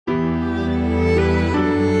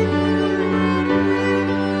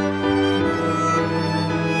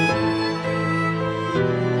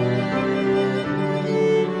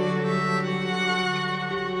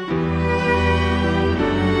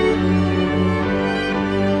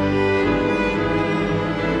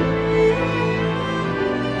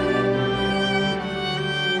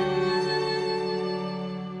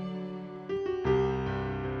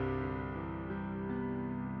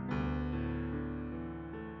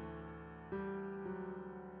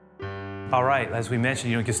All right, as we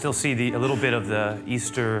mentioned, you can still see a little bit of the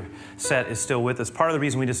Easter set is still with us. Part of the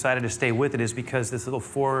reason we decided to stay with it is because this little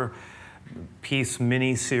 4-piece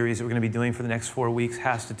mini-series that we're going to be doing for the next 4 weeks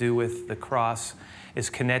has to do with the cross, is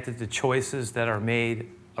connected to choices that are made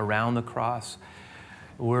around the cross.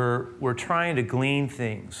 We're trying to glean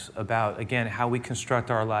things about, again, how we construct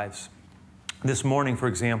our lives. This morning, for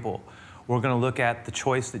example, we're going to look at the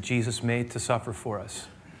choice that Jesus made to suffer for us.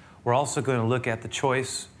 We're also going to look at the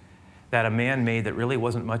choice that a man made that really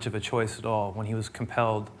wasn't much of a choice at all when he was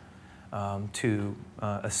compelled to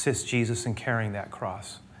assist Jesus in carrying that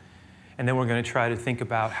cross. And then we're going to try to think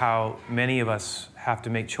about how many of us have to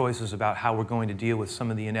make choices about how we're going to deal with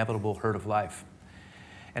some of the inevitable hurt of life.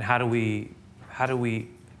 And how do we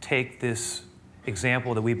take this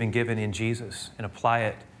example that we've been given in Jesus and apply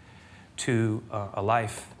it to a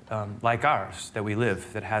life like ours that we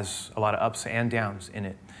live, that has a lot of ups and downs in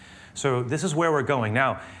it. So this is where we're going.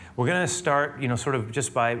 Now, we're going to start, sort of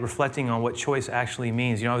just by reflecting on what choice actually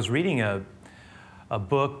means. I was reading a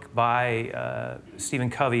book by Stephen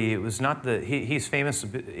Covey. It was not he's famous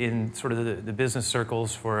in sort of the business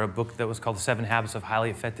circles for a book that was called The 7 Habits of Highly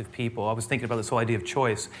Effective People. I was thinking about this whole idea of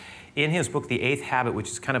choice. In his book, The 8th Habit, which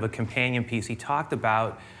is kind of a companion piece, he talked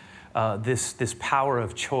about this power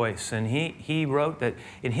of choice. And he wrote that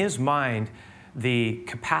in his mind, the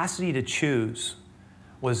capacity to choose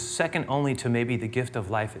was second only to maybe the gift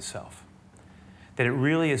of life itself. That it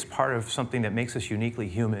really is part of something that makes us uniquely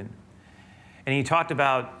human. And he talked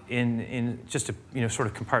about, in just to sort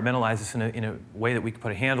of compartmentalize this in a way that we could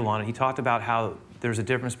put a handle on it, he talked about how there's a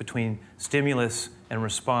difference between stimulus and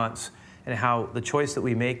response, and how the choice that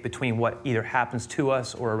we make between what either happens to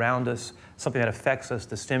us or around us, something that affects us,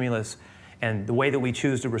 the stimulus, and the way that we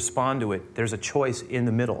choose to respond to it, there's a choice in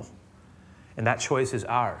the middle. And that choice is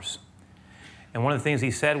ours. And one of the things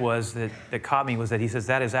he said was that caught me was that he says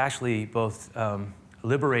that is actually both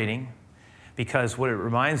liberating, because what it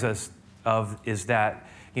reminds us of is that,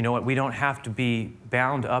 we don't have to be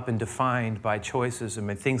bound up and defined by choices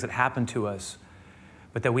and things that happen to us,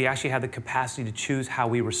 but that we actually have the capacity to choose how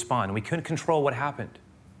we respond. And we couldn't control what happened.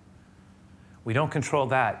 We don't control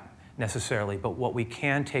that necessarily, but what we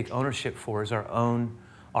can take ownership for is our own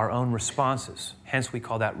responses. Hence, we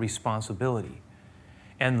call that responsibility.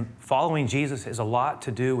 And following Jesus has a lot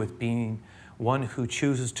to do with being one who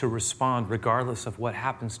chooses to respond regardless of what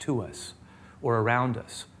happens to us or around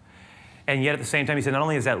us. And yet at the same time, he said, not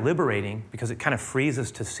only is that liberating, because it kind of frees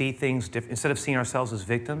us to see things different. Instead of seeing ourselves as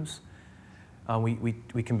victims,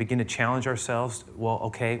 we can begin to challenge ourselves. Well,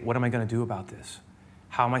 okay, what am I going to do about this?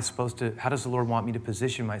 How does the Lord want me to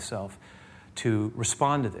position myself to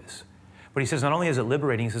respond to this? But he says, not only is it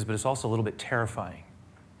liberating, he says, but it's also a little bit terrifying.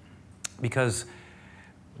 Because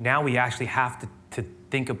now we actually have to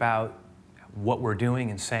think about what we're doing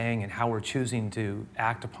and saying and how we're choosing to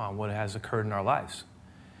act upon what has occurred in our lives.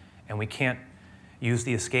 And we can't use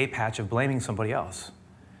the escape hatch of blaming somebody else.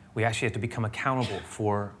 We actually have to become accountable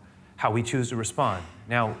for how we choose to respond.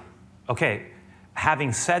 Now, okay,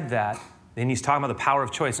 having said that, then he's talking about the power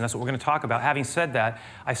of choice, and that's what we're going to talk about. Having said that,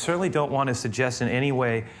 I certainly don't want to suggest in any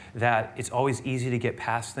way that it's always easy to get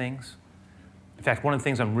past things. In fact, one of the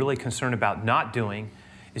things I'm really concerned about not doing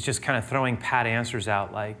is just kind of throwing pat answers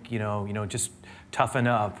out like, just toughen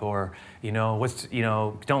up, or, don't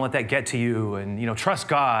let that get to you, and, trust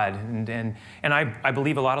God. And I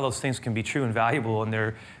believe a lot of those things can be true and valuable, and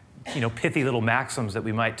they're, pithy little maxims that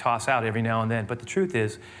we might toss out every now and then. But the truth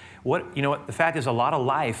is, the fact is a lot of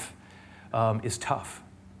life is tough.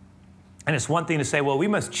 And it's one thing to say, well, we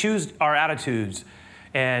must choose our attitudes,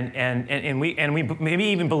 and we maybe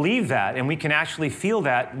even believe that, and we can actually feel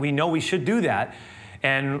that. We know we should do that.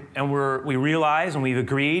 And we realize and we've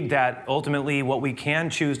agreed that ultimately what we can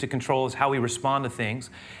choose to control is how we respond to things.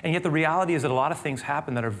 And yet the reality is that a lot of things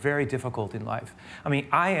happen that are very difficult in life. I mean,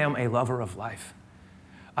 I am a lover of life.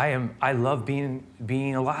 I love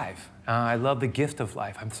being alive. I love the gift of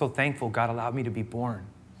life. I'm so thankful God allowed me to be born.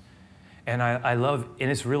 And and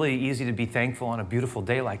it's really easy to be thankful on a beautiful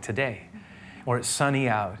day like today, or it's sunny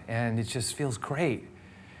out and it just feels great.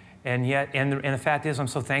 And the fact is, I'm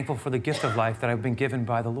so thankful for the gift of life that I've been given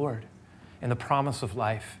by the Lord and the promise of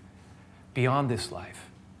life beyond this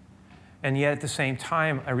life. And yet at the same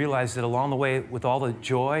time, I realize that along the way, with all the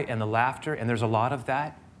joy and the laughter, and there's a lot of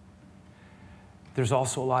that, there's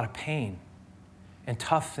also a lot of pain and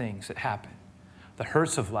tough things that happen. The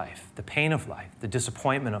hurts of life, the pain of life, the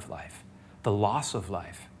disappointment of life, the loss of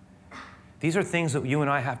life. These are things that you and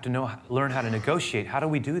I have to learn how to negotiate. How do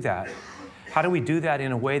we do that? How do we do that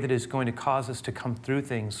in a way that is going to cause us to come through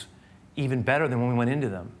things even better than when we went into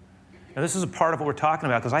them? Now, this is a part of what we're talking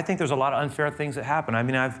about, because I think there's a lot of unfair things that happen. I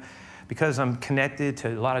mean, I've because I'm connected to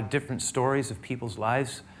a lot of different stories of people's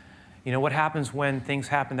lives, what happens when things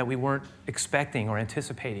happen that we weren't expecting or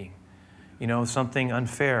anticipating? Something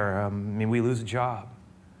unfair. We lose a job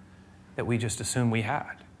that we just assumed we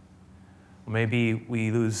had. Or maybe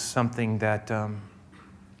we lose something that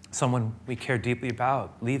someone we care deeply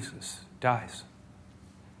about leaves us, dies.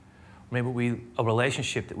 Or maybe a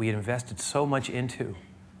relationship that we had invested so much into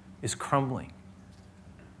is crumbling.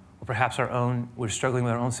 Or perhaps we're struggling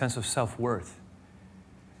with our own sense of self-worth.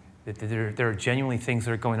 That there are genuinely things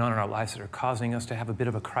that are going on in our lives that are causing us to have a bit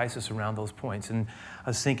of a crisis around those points. And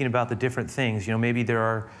I was thinking about the different things. Maybe there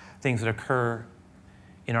are things that occur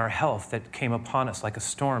in our health that came upon us like a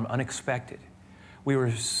storm, unexpected. We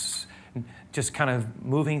were just kind of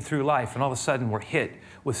moving through life, and all of a sudden we're hit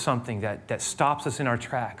with something that stops us in our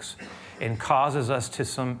tracks and causes us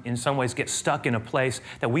to in some ways get stuck in a place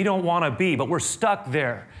that we don't want to be, but we're stuck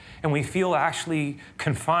there. And we feel actually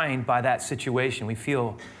confined by that situation. We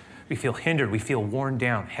feel hindered, we feel worn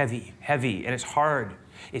down, heavy, and it's hard.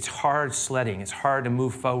 It's hard sledding, it's hard to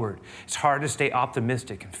move forward. It's hard to stay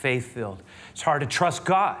optimistic and faith-filled. It's hard to trust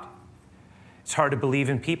God. It's hard to believe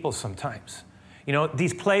in people sometimes.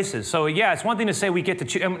 These places. So yeah, it's one thing to say we get to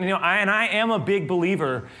choose, and I am a big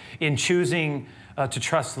believer in choosing to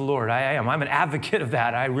trust the Lord. I am. I'm an advocate of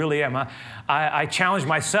that. I really am. I challenge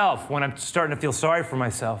myself when I'm starting to feel sorry for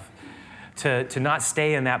myself to not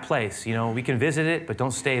stay in that place. We can visit it, but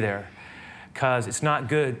don't stay there, because it's not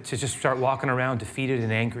good to just start walking around defeated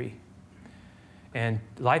and angry. And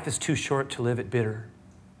life is too short to live it bitter.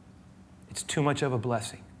 It's too much of a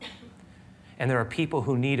blessing. And there are people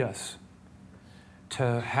who need us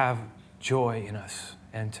to have joy in us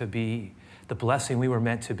and to be the blessing we were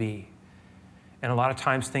meant to be. And a lot of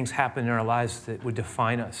times things happen in our lives that would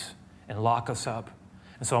define us and lock us up.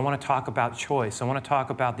 And so I want to talk about choice. I want to talk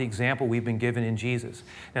about the example we've been given in Jesus.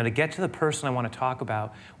 Now, to get to the person I want to talk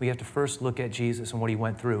about, we have to first look at Jesus and what he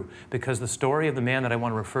went through, because the story of the man that I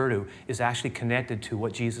want to refer to is actually connected to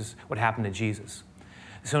what happened to Jesus.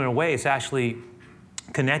 So in a way, it's actually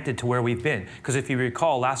connected to where we've been. Because if you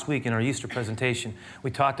recall, last week in our Easter presentation,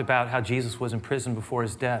 we talked about how Jesus was in prison before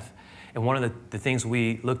his death. And one of the things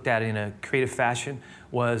we looked at in a creative fashion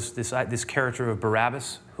was this character of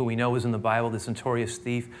Barabbas, who we know was in the Bible, this notorious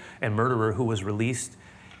thief and murderer who was released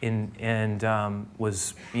and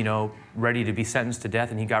was ready to be sentenced to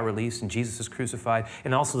death, and he got released, and Jesus is crucified,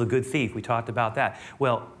 and also the good thief. We talked about that.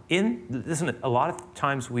 Well, a lot of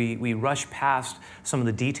times we rush past some of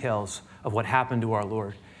the details of what happened to our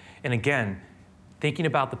Lord. And again, thinking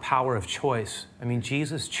about the power of choice,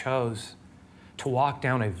 Jesus chose to walk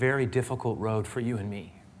down a very difficult road for you and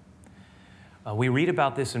me. We read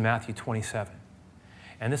about this in Matthew 27.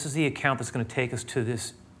 And this is the account that's going to take us to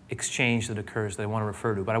this exchange that occurs that I want to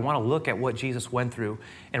refer to. But I want to look at what Jesus went through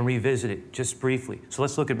and revisit it just briefly. So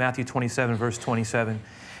let's look at Matthew 27, verse 27.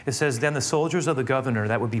 It says, "Then the soldiers of the governor,"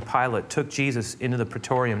 that would be Pilate, "took Jesus into the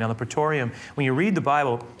praetorium." Now the praetorium, when you read the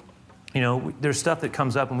Bible, there's stuff that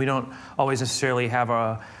comes up and we don't always necessarily have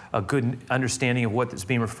a good understanding of what is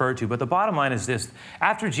being referred to. But the bottom line is this: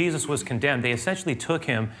 after Jesus was condemned, they essentially took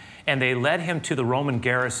him and they led him to the Roman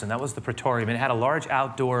garrison. That was the praetorium. It had a large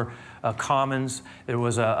outdoor commons. There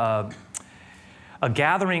was a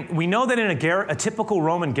gathering. We know that in a typical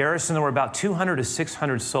Roman garrison, there were about 200 to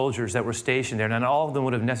 600 soldiers that were stationed there. Not all of them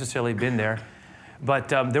would have necessarily been there. But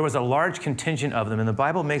there was a large contingent of them, and the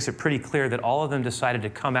Bible makes it pretty clear that all of them decided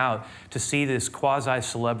to come out to see this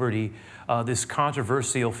quasi-celebrity, this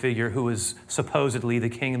controversial figure who was supposedly the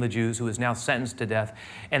king of the Jews, who is now sentenced to death.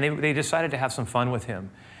 And they decided to have some fun with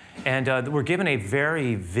him. And we're given a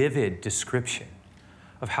very vivid description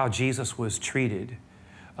of how Jesus was treated.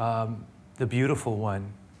 The beautiful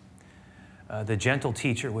one, the gentle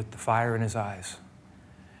teacher with the fire in his eyes,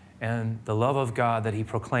 and the love of God that he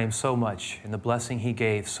proclaimed so much, and the blessing he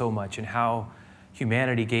gave so much, and how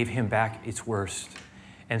humanity gave him back its worst.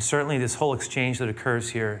 And certainly this whole exchange that occurs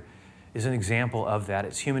here is an example of that.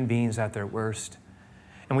 It's human beings at their worst.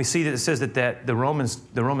 And we see that it says that the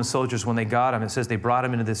Roman soldiers, when they got him, it says they brought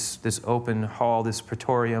him into this open hall, this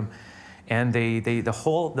praetorium, and the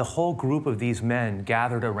whole group of these men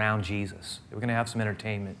gathered around Jesus. They were going to have some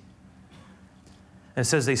entertainment. And it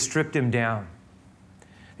says they stripped him down.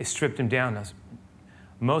 They stripped him down. Now,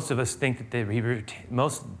 most of us think that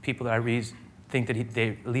most people that I read think that they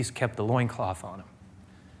at least kept the loincloth on him.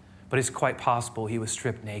 But it's quite possible he was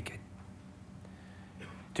stripped naked.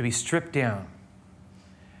 To be stripped down.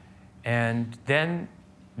 And then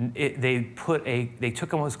they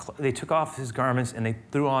took off his garments and they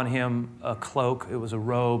threw on him a cloak. It was a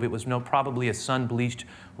robe. It was probably a sun-bleached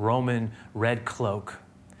Roman red cloak.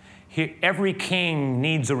 Every king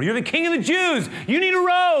needs a robe. You're the king of the Jews. You need a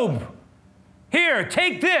robe. Here,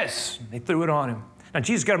 take this. They threw it on him. Now,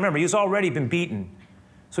 Jesus, got to remember, he's already been beaten.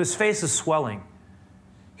 So his face is swelling.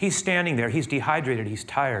 He's standing there. He's dehydrated. He's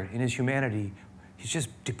tired. In his humanity, he's just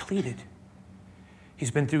depleted.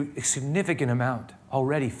 He's been through a significant amount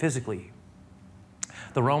already physically.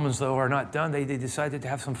 The Romans, though, are not done. They decided to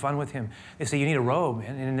have some fun with him. They say, you need a robe.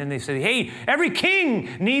 And then they said, hey, every king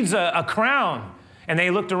needs a crown. And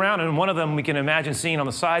they looked around, and one of them we can imagine seeing on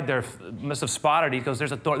the side there must have spotted. He goes, there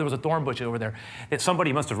was a thorn bush over there. That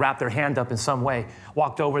somebody must have wrapped their hand up in some way,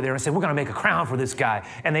 walked over there and said, we're going to make a crown for this guy.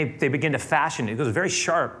 And they begin to fashion it. It was very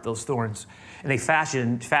sharp, those thorns. And they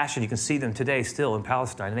fashioned, you can see them today still in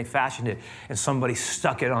Palestine. And they fashioned it, and somebody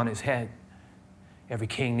stuck it on his head. Every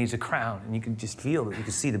king needs a crown. And you can just feel it. You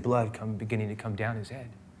can see the blood beginning to come down his head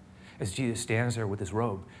as Jesus stands there with his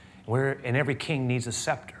robe. And every king needs a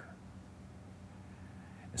scepter.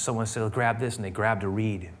 And someone said, grab this, and they grabbed a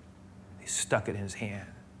reed. They stuck it in his hand.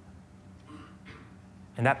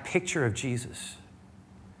 And that picture of Jesus,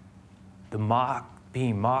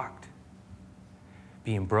 being mocked,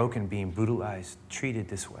 being broken, being brutalized, treated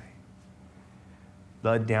this way.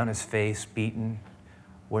 Blood down his face, beaten,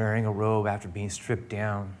 wearing a robe after being stripped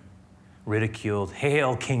down, ridiculed.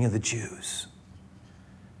 Hail, King of the Jews.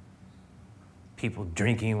 People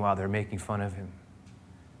drinking while they're making fun of him.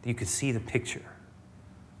 You could see the picture.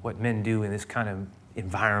 What men do in this kind of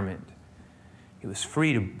environment. He was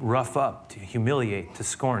free to rough up, to humiliate, to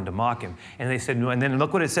scorn, to mock him. And they said, and then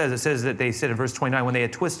look what it says. It says that they said in verse 29, when they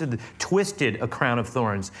had twisted a crown of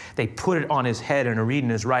thorns, they put it on his head and a reed in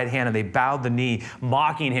his right hand, and they bowed the knee,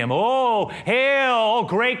 mocking him. Oh, hail, oh,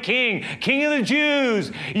 great king, King of the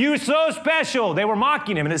Jews. You're so special. They were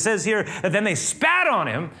mocking him. And it says here that then they spat on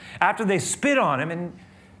him after they spit on him, and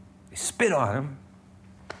they spit on him.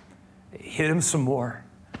 They hit him some more.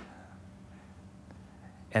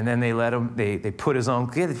 And then they let him, they put his own,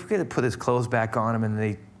 they put his clothes back on him,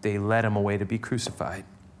 and they led him away to be crucified.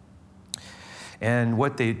 And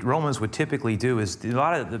what the Romans would typically do is, a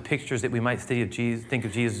lot of the pictures that we might think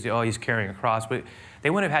of Jesus, oh, he's carrying a cross, but they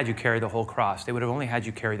wouldn't have had you carry the whole cross. They would have only had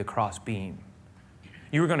you carry the cross beam.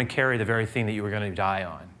 You were going to carry the very thing that you were going to die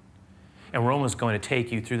on. And Rome was going to take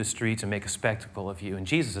you through the streets and make a spectacle of you. In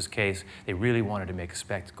Jesus' case, they really wanted to make a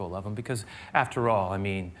spectacle of him because, after all, I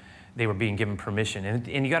mean, they were being given permission. And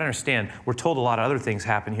you got to understand, we're told a lot of other things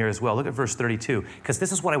happen here as well. Look at verse 32, because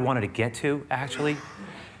this is what I wanted to get to, actually,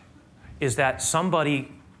 is that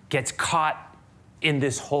somebody gets caught in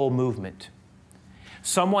this whole movement.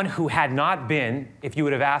 Someone who had not been, if you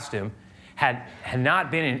would have asked him, had not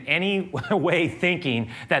been in any way thinking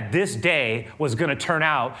that this day was going to turn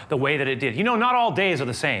out the way that it did. You know, not all days are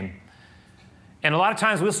the same. And a lot of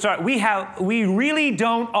times we really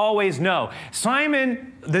don't always know.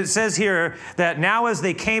 Simon, that says here that now as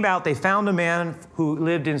they came out, they found a man who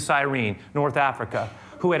lived in Cyrene, North Africa,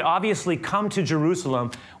 who had obviously come to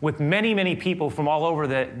Jerusalem with many, many people from all over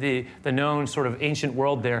the known sort of ancient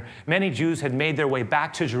world there. Many Jews had made their way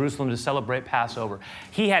back to Jerusalem to celebrate Passover.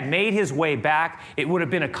 He had made his way back. It would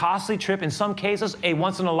have been a costly trip, in some cases, a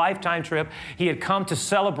once-in-a-lifetime trip. He had come to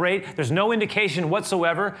celebrate. There's no indication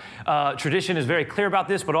whatsoever. Tradition is very clear about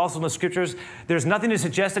this, but also in the scriptures, there's nothing to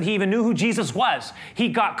suggest that he even knew who Jesus was. He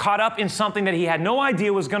got caught up in something that he had no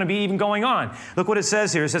idea was going to be even going on. Look what it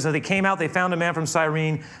says here. It says, as they came out, they found a man from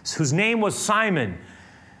Cyrene whose name was Simon.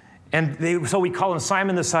 And so we call him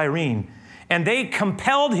Simon the Cyrene. And they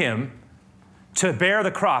compelled him to bear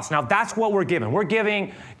the cross. Now, that's what we're given. We're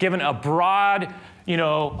given a broad,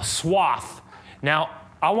 swath. Now,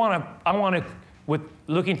 I want to, with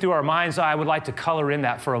looking through our mind's eye, I would like to color in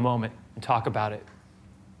that for a moment and talk about it.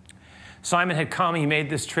 Simon had come, he made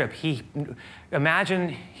this trip. Imagine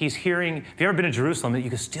he's hearing, if you've ever been to Jerusalem, that you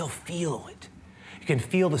can still feel it. You can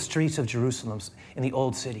feel the streets of Jerusalem in the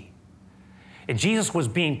old city. And Jesus was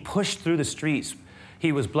being pushed through the streets.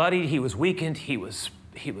 He was bloodied, he was weakened, he was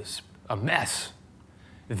a mess,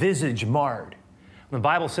 visage marred. The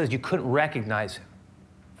Bible says you couldn't recognize him.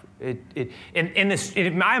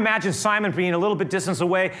 I imagine Simon being a little bit distance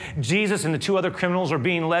away. Jesus and the two other criminals are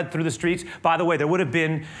being led through the streets. By the way, there would have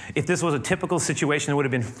been, if this was a typical situation, there would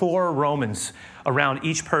have been 4 Romans around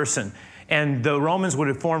each person. And the Romans would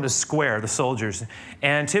have formed a square, the soldiers.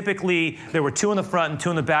 And typically, there were 2 in the front and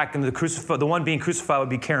 2 in the back, and the one being crucified would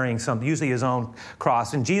be carrying something, usually his own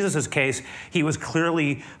cross. In Jesus' case, he was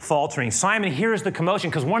clearly faltering. Simon hears the commotion,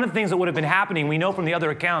 because one of the things that would have been happening, we know from the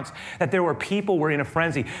other accounts, that there were people who were in a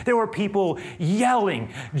frenzy. There were people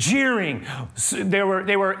yelling, jeering. They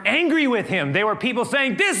were angry with him. There were people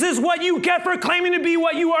saying, this is what you get for claiming to be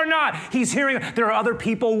what you are not. He's hearing, there are other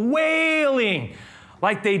people wailing.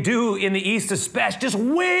 like they do in the East especially, just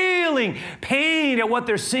wailing pain at what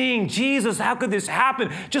they're seeing. Jesus, how could this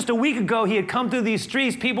happen? Just a week ago, he had come through these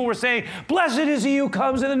streets. People were saying, blessed is he who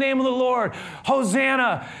comes in the name of the Lord.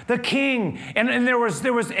 Hosanna, the King. And there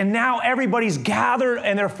was, and now everybody's gathered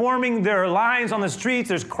and they're forming their lines on the streets.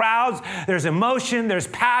 There's crowds, there's emotion, there's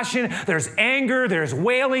passion, there's anger, there's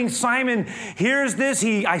wailing. Simon hears this.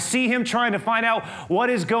 I see him trying to find out what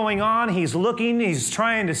is going on. He's looking, he's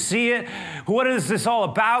trying to see it. What is this all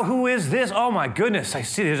about? Who is this? Oh my goodness, I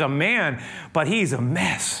see there's a man, but he's a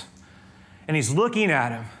mess. And he's looking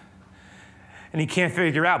at him and he can't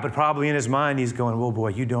figure out, but probably in his mind he's going, oh boy,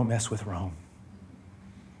 you don't mess with Rome.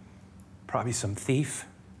 Probably some thief,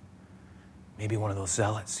 maybe one of those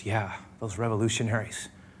zealots. Yeah, those revolutionaries.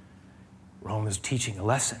 Rome is teaching a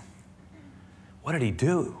lesson. What did he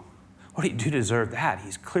do? What did he do to deserve that?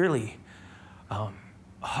 He's clearly,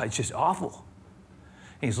 it's just awful.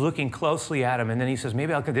 He's looking closely at him, and then he says,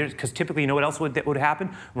 maybe I'll consider, because typically, you know what else would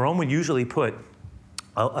happen? Rome would usually put,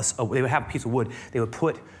 they would have a piece of wood. They would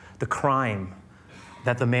put the crime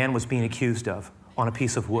that the man was being accused of on a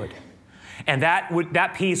piece of wood. And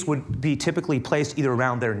that piece would be typically placed either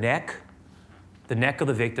around their neck, the neck of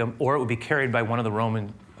the victim, or it would be carried by one of the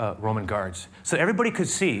Roman guards. So everybody could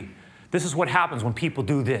see, this is what happens when people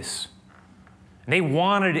do this. And they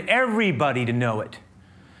wanted everybody to know it.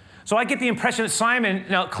 So I get the impression that Simon,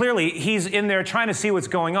 now clearly he's in there trying to see what's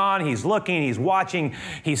going on. He's looking, he's watching,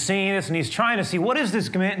 he's seeing this, and he's trying to see what is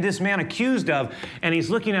this man accused of. And he's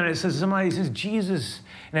looking at it, it says, Jesus.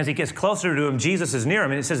 And as he gets closer to him, Jesus is near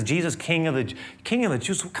him. And it says, Jesus, King of the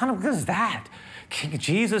Jews. What is that?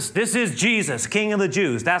 Jesus, this is Jesus, King of the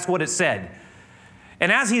Jews. That's what it said.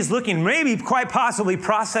 And as he's looking, maybe quite possibly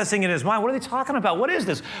processing in his mind, what are they talking about? What is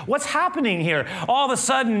this? What's happening here? All of a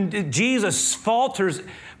sudden, Jesus falters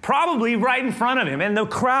probably right in front of him, and the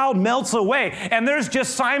crowd melts away, and there's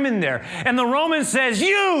just Simon there. And the Roman says,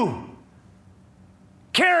 you,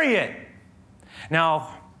 carry it.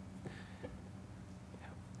 Now,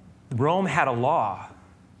 Rome had a law,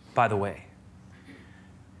 by the way.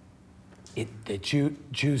 The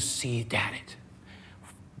Jews seized at it.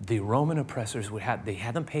 The Roman oppressors had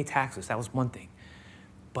them pay taxes. That was one thing.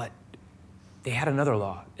 But they had another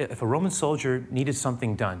law. If a Roman soldier needed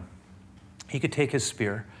something done, he could take his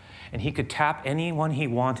spear and he could tap anyone he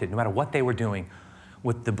wanted, no matter what they were doing,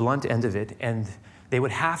 with the blunt end of it. And they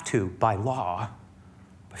would have to, by law,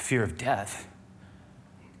 by fear of death,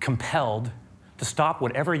 compelled to stop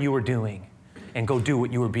whatever you were doing and go do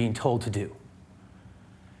what you were being told to do.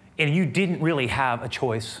 And you didn't really have a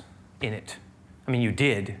choice in it. I mean, you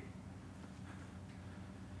did.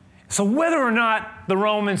 So whether or not the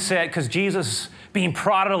Romans said, because Jesus being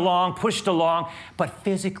prodded along, pushed along, but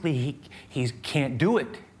physically he can't do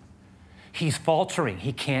it. He's faltering.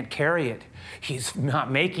 He can't carry it. He's not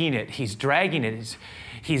making it. He's dragging it.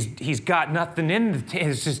 He's got nothing in it.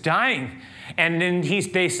 He's just dying. And then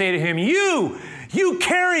they say to him, you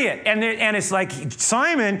carry it. And it's like,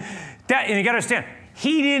 Simon, and you got to understand,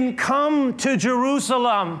 he didn't come to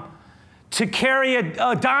Jerusalem to carry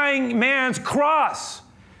a dying man's cross.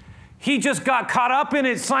 He just got caught up in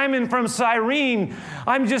it. Simon from Cyrene,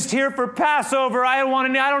 I'm just here for Passover. I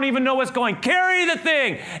don't even know what's going. Carry the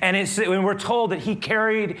thing. And when we're told that he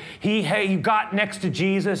got next to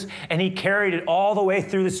Jesus and he carried it all the way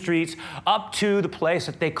through the streets up to the place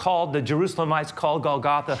that the Jerusalemites called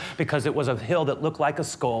Golgotha, because it was a hill that looked like a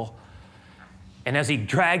skull. And as he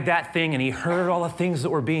dragged that thing and he heard all the things that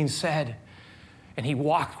were being said, and he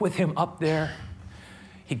walked with him up there,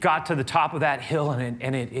 he got to the top of that hill,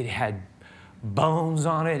 and it had bones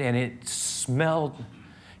on it, and it smelled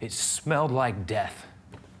like death.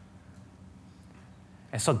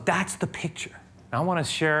 And so that's the picture. And I want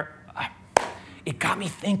to share, it got me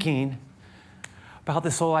thinking about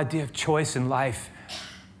this whole idea of choice in life.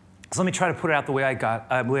 So let me try to put it out the way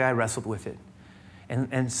I wrestled with it.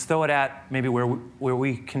 And throw it at maybe where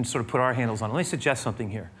we can sort of put our handles on it. Let me suggest something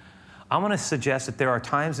here. I'm going to suggest that there are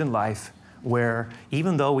times in life where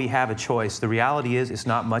even though we have a choice, the reality is it's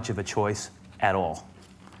not much of a choice at all.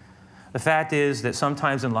 The fact is that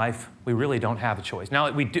sometimes in life, we really don't have a choice.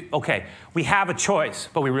 Now, we have a choice,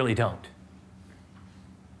 but we really don't.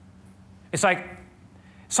 It's like,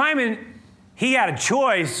 Simon, he had a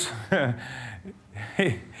choice.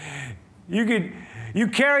 You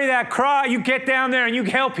carry that cross, you get down there and you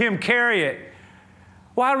help him carry it.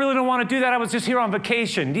 Well, I really don't want to do that. I was just here on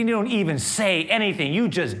vacation. You don't even say anything. You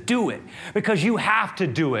just do it because you have to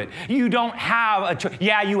do it. You don't have a choice.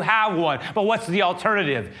 Yeah, you have one, but what's the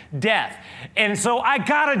alternative? Death. And so I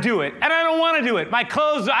got to do it, and I don't want to do it. My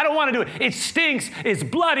clothes, I don't want to do it. It stinks. It's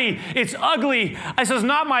bloody. It's ugly. This is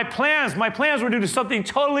not my plans. My plans were to do something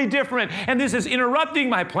totally different, and this is interrupting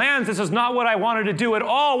my plans. This is not what I wanted to do at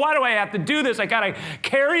all. Why do I have to do this? I got to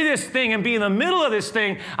carry this thing and be in the middle of this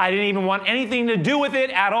thing. I didn't even want anything to do with it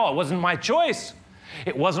at all. It wasn't my choice.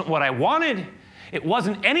 It wasn't what I wanted. It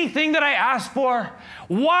wasn't anything that I asked for.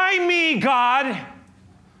 Why me, God?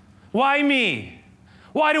 Why me?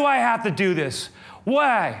 Why do I have to do this?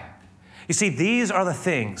 Why? You see, these are the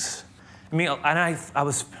things. I mean, and I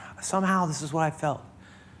was, somehow this is what I felt.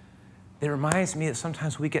 It reminds me that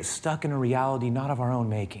sometimes we get stuck in a reality not of our own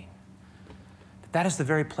making. That is the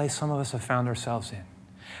very place some of us have found ourselves in.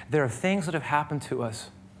 There are things that have happened to us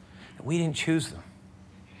that we didn't choose them.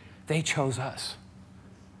 They chose us.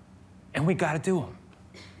 And we got to do them.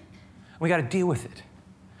 We got to deal with it.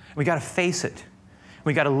 We got to face it.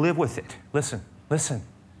 We got to live with it. Listen.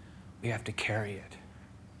 We have to carry it.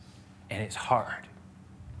 And it's hard.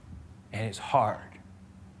 And it's hard.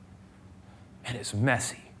 And it's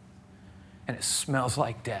messy. And it smells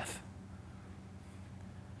like death.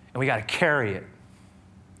 And we got to carry it.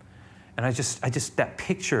 And I just that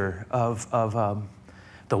picture of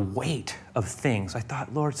the weight of things. I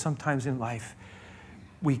thought, Lord, sometimes in life,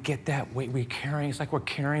 we get that weight. It's like we're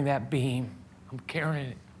carrying that beam. I'm carrying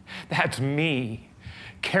it. That's me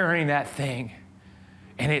carrying that thing.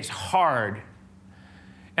 And it's hard.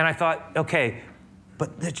 And I thought, okay,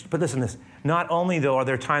 but listen to this. Not only, though, are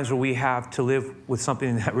there times where we have to live with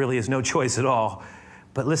something that really is no choice at all,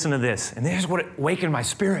 but listen to this. And this is what awakened my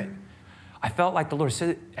spirit. I felt like the Lord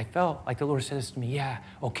said this to me. Yeah,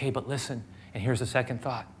 okay, but listen. And here's the second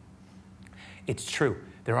thought. It's true.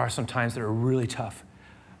 There are some times that are really tough.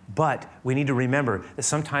 But we need to remember that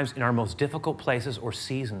sometimes in our most difficult places or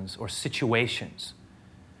seasons or situations,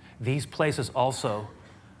 these places also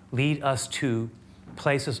lead us to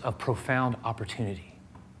places of profound opportunity.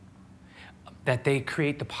 That they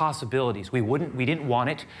create the possibilities. We didn't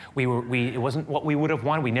want it. It wasn't what we would have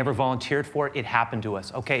wanted. We never volunteered for it. It happened to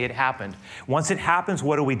us. Okay, it happened. Once it happens,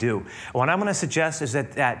 what do we do? What I'm going to suggest is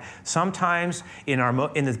that sometimes in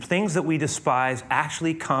the things that we despise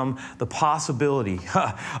actually come the possibility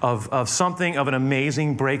of something of an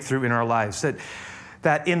amazing breakthrough in our lives.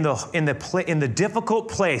 That in the difficult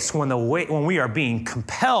place when we are being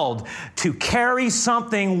compelled to carry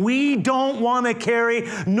something we don't want to carry,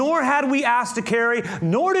 nor had we asked to carry,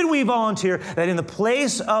 nor did we volunteer, that in the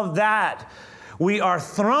place of that, we are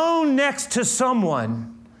thrown next to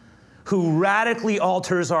someone who radically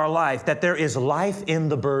alters our life, that there is life in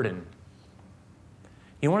the burden.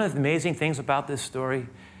 You know, one of the amazing things about this story,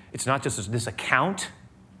 it's not just this account.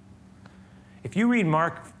 If you read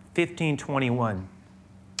Mark 15:21,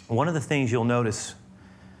 one of the things you'll notice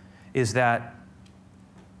is that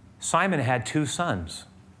Simon had two sons.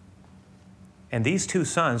 And these two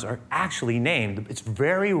sons are actually named. It's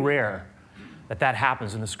very rare that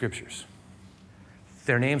happens in the scriptures.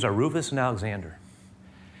 Their names are Rufus and Alexander.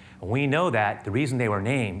 And we know that the reason they were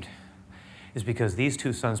named is because these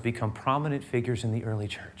two sons become prominent figures in the early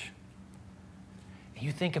church. And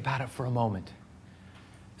you think about it for a moment.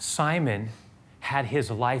 Simon had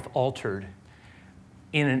his life altered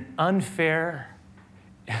in an unfair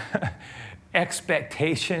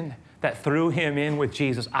expectation that threw him in with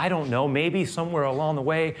Jesus. I don't know, maybe somewhere along the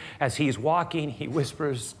way as he's walking, he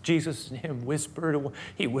whispers, Jesus and him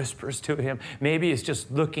he whispers to him. Maybe it's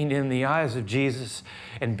just looking in the eyes of Jesus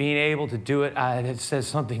and being able to do it. It says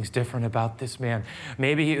something's different about this man.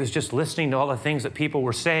 Maybe he was just listening to all the things that people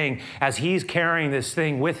were saying as he's carrying this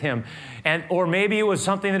thing with him. Or maybe it was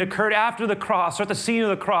something that occurred after the cross or at the scene of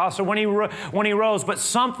the cross or when he rose. But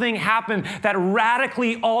something happened that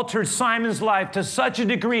radically altered Simon's life to such a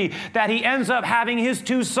degree that he ends up having his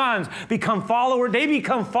two sons become followers. They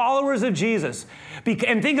become followers of Jesus.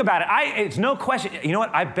 And think about it. It's no question. You know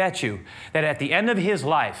what? I bet you that at the end of his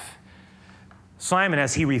life, Simon,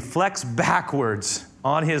 as he reflects backwards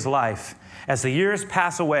on his life, as the years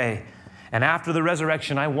pass away, and after the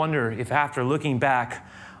resurrection, I wonder if after looking back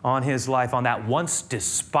on his life, on that once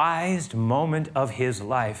despised moment of his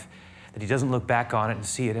life, that he doesn't look back on it and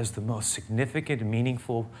see it as the most significant,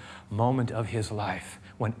 meaningful moment of his life,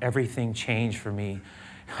 when everything changed for me,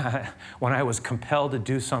 when I was compelled to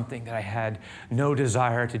do something that I had no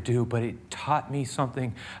desire to do, but it taught me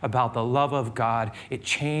something about the love of God. It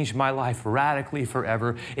changed my life radically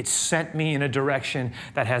forever. It sent me in a direction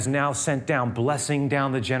that has now sent down blessing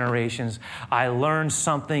down the generations. I learned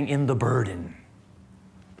something in the burden.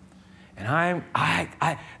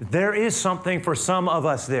 And there is something for some of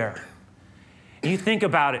us there. And you think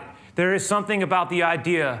about it. There is something about the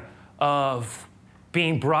idea of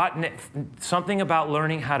being brought in, something about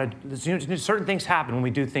learning how to, certain things happen when we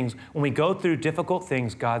do things, when we go through difficult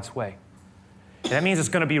things God's way. And that means it's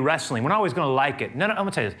going to be wrestling. We're not always going to like it. No, I'm going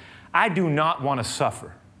to tell you this. I do not want to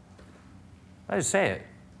suffer. I just say it.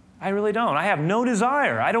 I really don't. I have no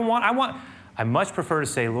desire. I much prefer to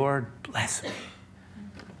say, Lord, bless me.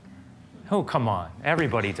 Oh, come on.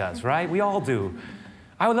 Everybody does, right? We all do.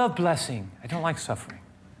 I love blessing. I don't like suffering.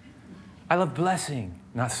 I love blessing,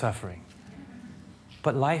 not suffering.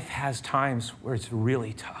 But life has times where it's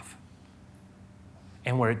really tough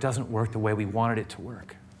and where it doesn't work the way we wanted it to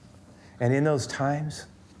work. And in those times,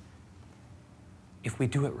 if we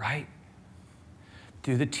do it right,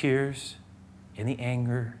 through the tears, in the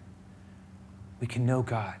anger, we can know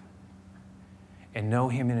God and know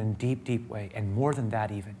Him in a deep, deep way. And more than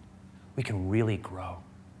that even, we can really grow.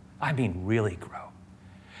 I mean really grow.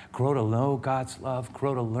 Grow to know God's love,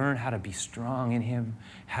 grow to learn how to be strong in Him,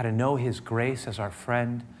 how to know His grace as our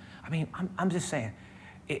friend. I mean, I'm just saying,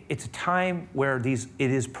 it's a time where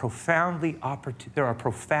there are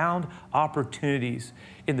profound opportunities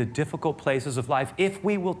in the difficult places of life if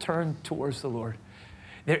we will turn towards the Lord.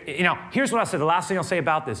 Here's what I'll say. The last thing I'll say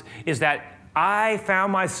about this is that I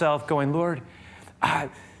found myself going, Lord, I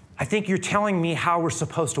think you're telling me how we're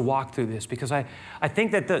supposed to walk through this, because I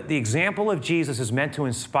think that the example of Jesus is meant to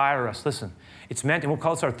inspire us. Listen, it's meant, and we'll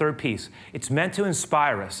call this our third piece, it's meant to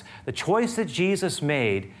inspire us. The choice that Jesus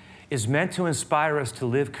made is meant to inspire us to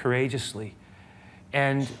live courageously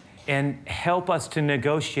and help us to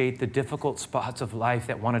negotiate the difficult spots of life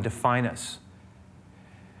that want to define us.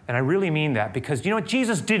 And I really mean that, because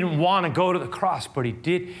Jesus didn't want to go to the cross, but he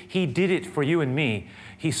did it for you and me.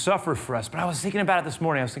 He suffered for us. But I was thinking about it this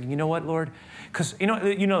morning. I was thinking, you know what, Lord? Because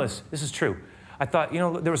this is true. I thought,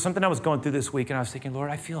 there was something I was going through this week, and I was thinking, Lord,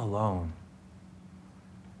 I feel alone.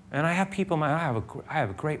 And I have people, I have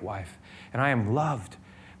a great wife, and I am loved.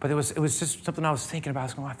 But it was just something I was thinking about. I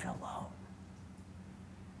was going, I feel alone.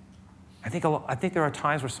 I think there are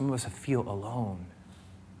times where some of us feel alone.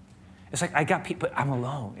 It's like I got people, but I'm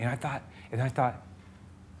alone. And I thought,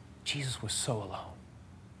 Jesus was so alone.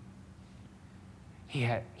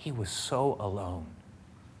 He was so alone.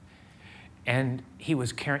 And he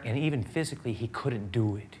was carrying, and even physically, he couldn't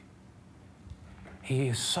do it. He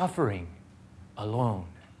is suffering alone,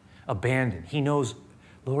 abandoned. He knows,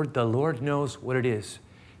 the Lord knows what it is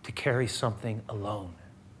to carry something alone.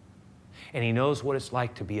 And he knows what it's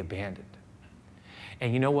like to be abandoned.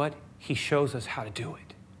 And you know what? He shows us how to do it.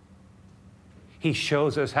 He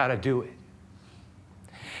shows us how to do it.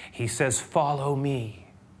 He says, follow me.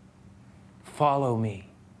 Follow me.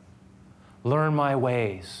 Learn my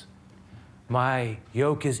ways. My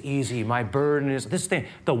yoke is easy. My burden is, this thing,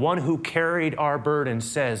 the one who carried our burden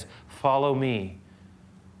says, follow me.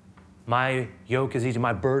 My yoke is easy.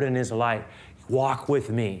 My burden is light. Walk with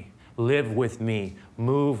me. Live with me.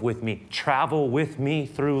 Move with me. Travel with me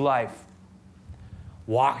through life.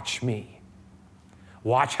 Watch me.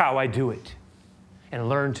 Watch how I do it. And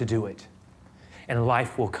learn to do it. And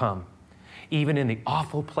life will come. Even in the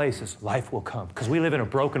awful places, life will come. Because we live in a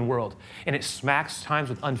broken world, and it smacks times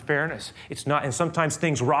with unfairness. And sometimes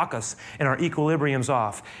things rock us, and our equilibrium's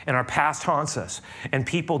off, and our past haunts us, and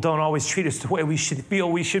people don't always treat us the way we should feel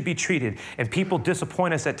we should be treated, and people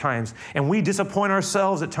disappoint us at times, and we disappoint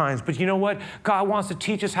ourselves at times. But you know what? God wants to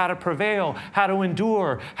teach us how to prevail, how to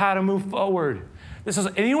endure, how to move forward.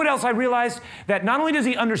 And you know what else I realized? That not only does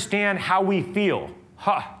he understand how we feel,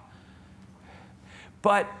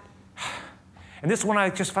 but, and this one I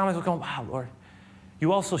just found myself going, wow, Lord,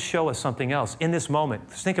 you also show us something else in this moment.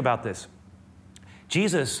 Just think about this.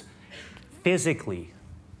 Jesus, physically,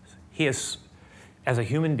 he is, as a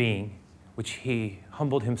human being, which he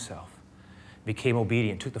humbled himself, became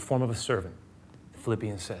obedient, took the form of a servant,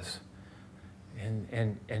 Philippians says.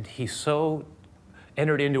 And he so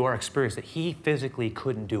entered into our experience that he physically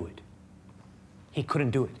couldn't do it. He couldn't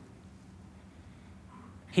do it.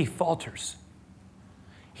 He falters.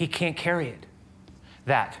 He can't carry it.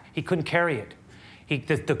 He couldn't carry it.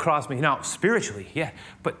 The cross, now spiritually, yeah,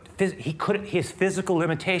 but he couldn't, his physical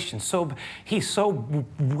limitations, so he's so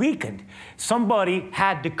weakened. Somebody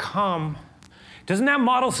had to come. Doesn't that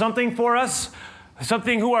model something for us?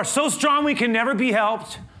 Something who are so strong we can never be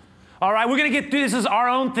helped. All right, we're going to get through this as our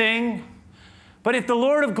own thing. But if the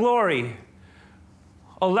Lord of glory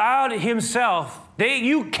allowed himself,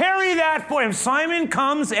 you carry that for him. Simon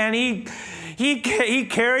comes and he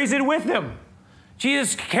carries it with him.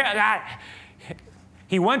 Jesus,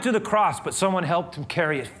 he went to the cross, but someone helped him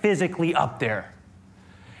carry it physically up there.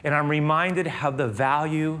 And I'm reminded how the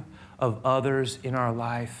value of others in our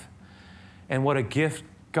life and what a gift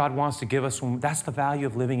God wants to give us. That's the value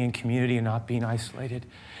of living in community and not being isolated.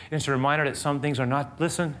 And it's a reminder that some things are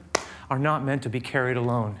not meant to be carried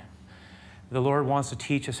alone. The Lord wants to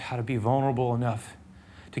teach us how to be vulnerable enough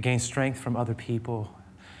to gain strength from other people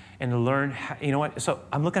and to learn, you know what? So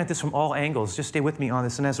I'm looking at this from all angles. Just stay with me on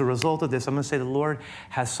this. And as a result of this, I'm going to say the Lord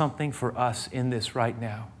has something for us in this right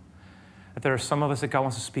now. That there are some of us that God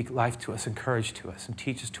wants to speak life to us, encourage to us, and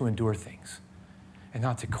teach us to endure things and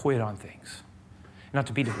not to quit on things. Not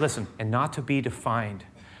to be, listen, and not to be defined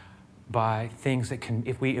by things that can,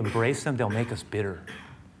 if we embrace them, they'll make us bitter.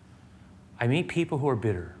 I meet people who are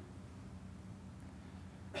bitter.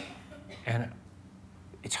 And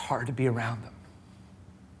it's hard to be around them.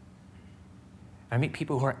 I meet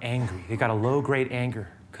people who are angry. They got a low-grade anger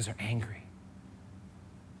because they're angry.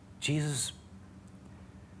 Jesus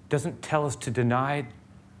doesn't tell us to deny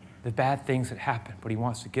the bad things that happen, but he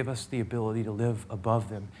wants to give us the ability to live above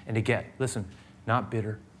them and to get, listen, not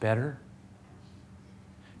bitter, better.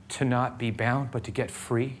 To not be bound, but to get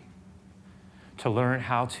free. To learn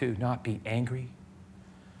how to not be angry,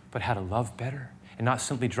 but how to love better. And not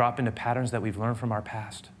simply drop into patterns that we've learned from our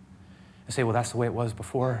past. And say, well, that's the way it was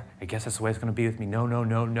before. I guess that's the way it's going to be with me. No, no,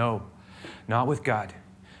 no, no. Not with God.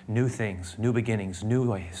 New things, new beginnings, new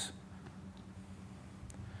ways.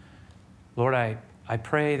 Lord, I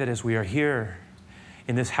pray that as we are here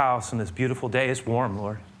in this house on this beautiful day, it's warm,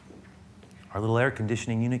 Lord. Our little air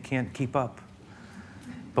conditioning unit can't keep up.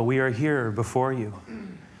 But we are here before you.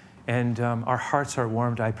 And our hearts are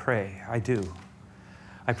warmed, I pray. I do.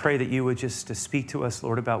 I pray that you would just speak to us,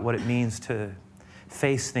 Lord, about what it means to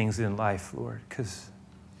face things in life, Lord, because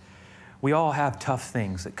we all have tough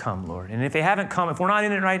things that come, Lord. And if they haven't come, if we're not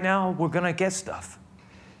in it right now, we're going to get stuff.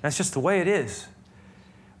 That's just the way it is.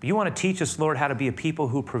 But you want to teach us, Lord, how to be a people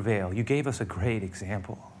who prevail. You gave us a great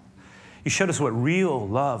example. You showed us what real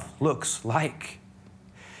love looks like.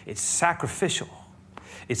 It's sacrificial.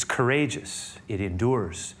 It's courageous. It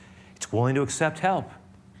endures. It's willing to accept help.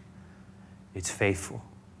 It's faithful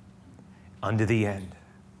unto the end.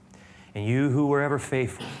 And you who were ever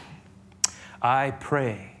faithful, I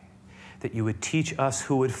pray that you would teach us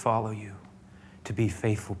who would follow you to be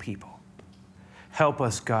faithful people. Help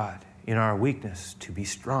us, God, in our weakness to be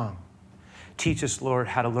strong. Teach us, Lord,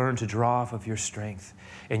 how to learn to draw off of your strength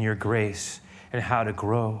and your grace and how to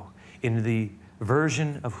grow into the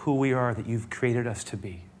version of who we are that you've created us to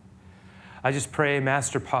be. I just pray,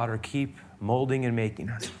 Master Potter, keep molding and making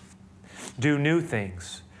us. Do new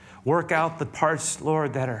things. Work out the parts,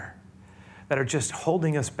 Lord, that are just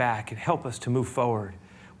holding us back and help us to move forward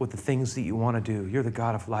with the things that you want to do. You're the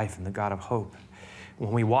God of life and the God of hope.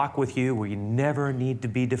 When we walk with you, we never need to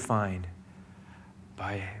be defined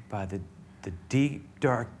by the deep,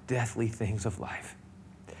 dark, deathly things of life.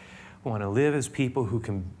 We want to live as people who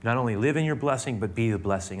can not only live in your blessing, but be the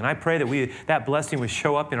blessing. And I pray that that blessing would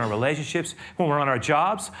show up in our relationships when we're on our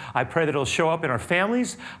jobs. I pray that it'll show up in our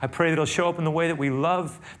families. I pray that it'll show up in the way that we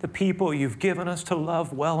love the people you've given us to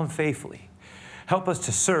love well and faithfully. Help us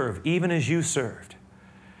to serve even as you served.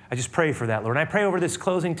 I just pray for that, Lord. And I pray over this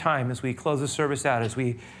closing time as we close the service out, as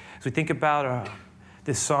we think about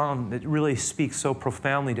this song that really speaks so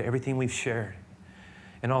profoundly to everything we've shared.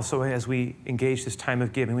 And also as we engage this time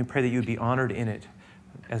of giving, we pray that you would be honored in it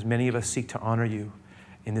as many of us seek to honor you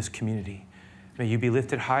in this community. May you be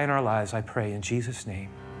lifted high in our lives, I pray, in Jesus' name.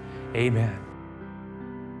 Amen.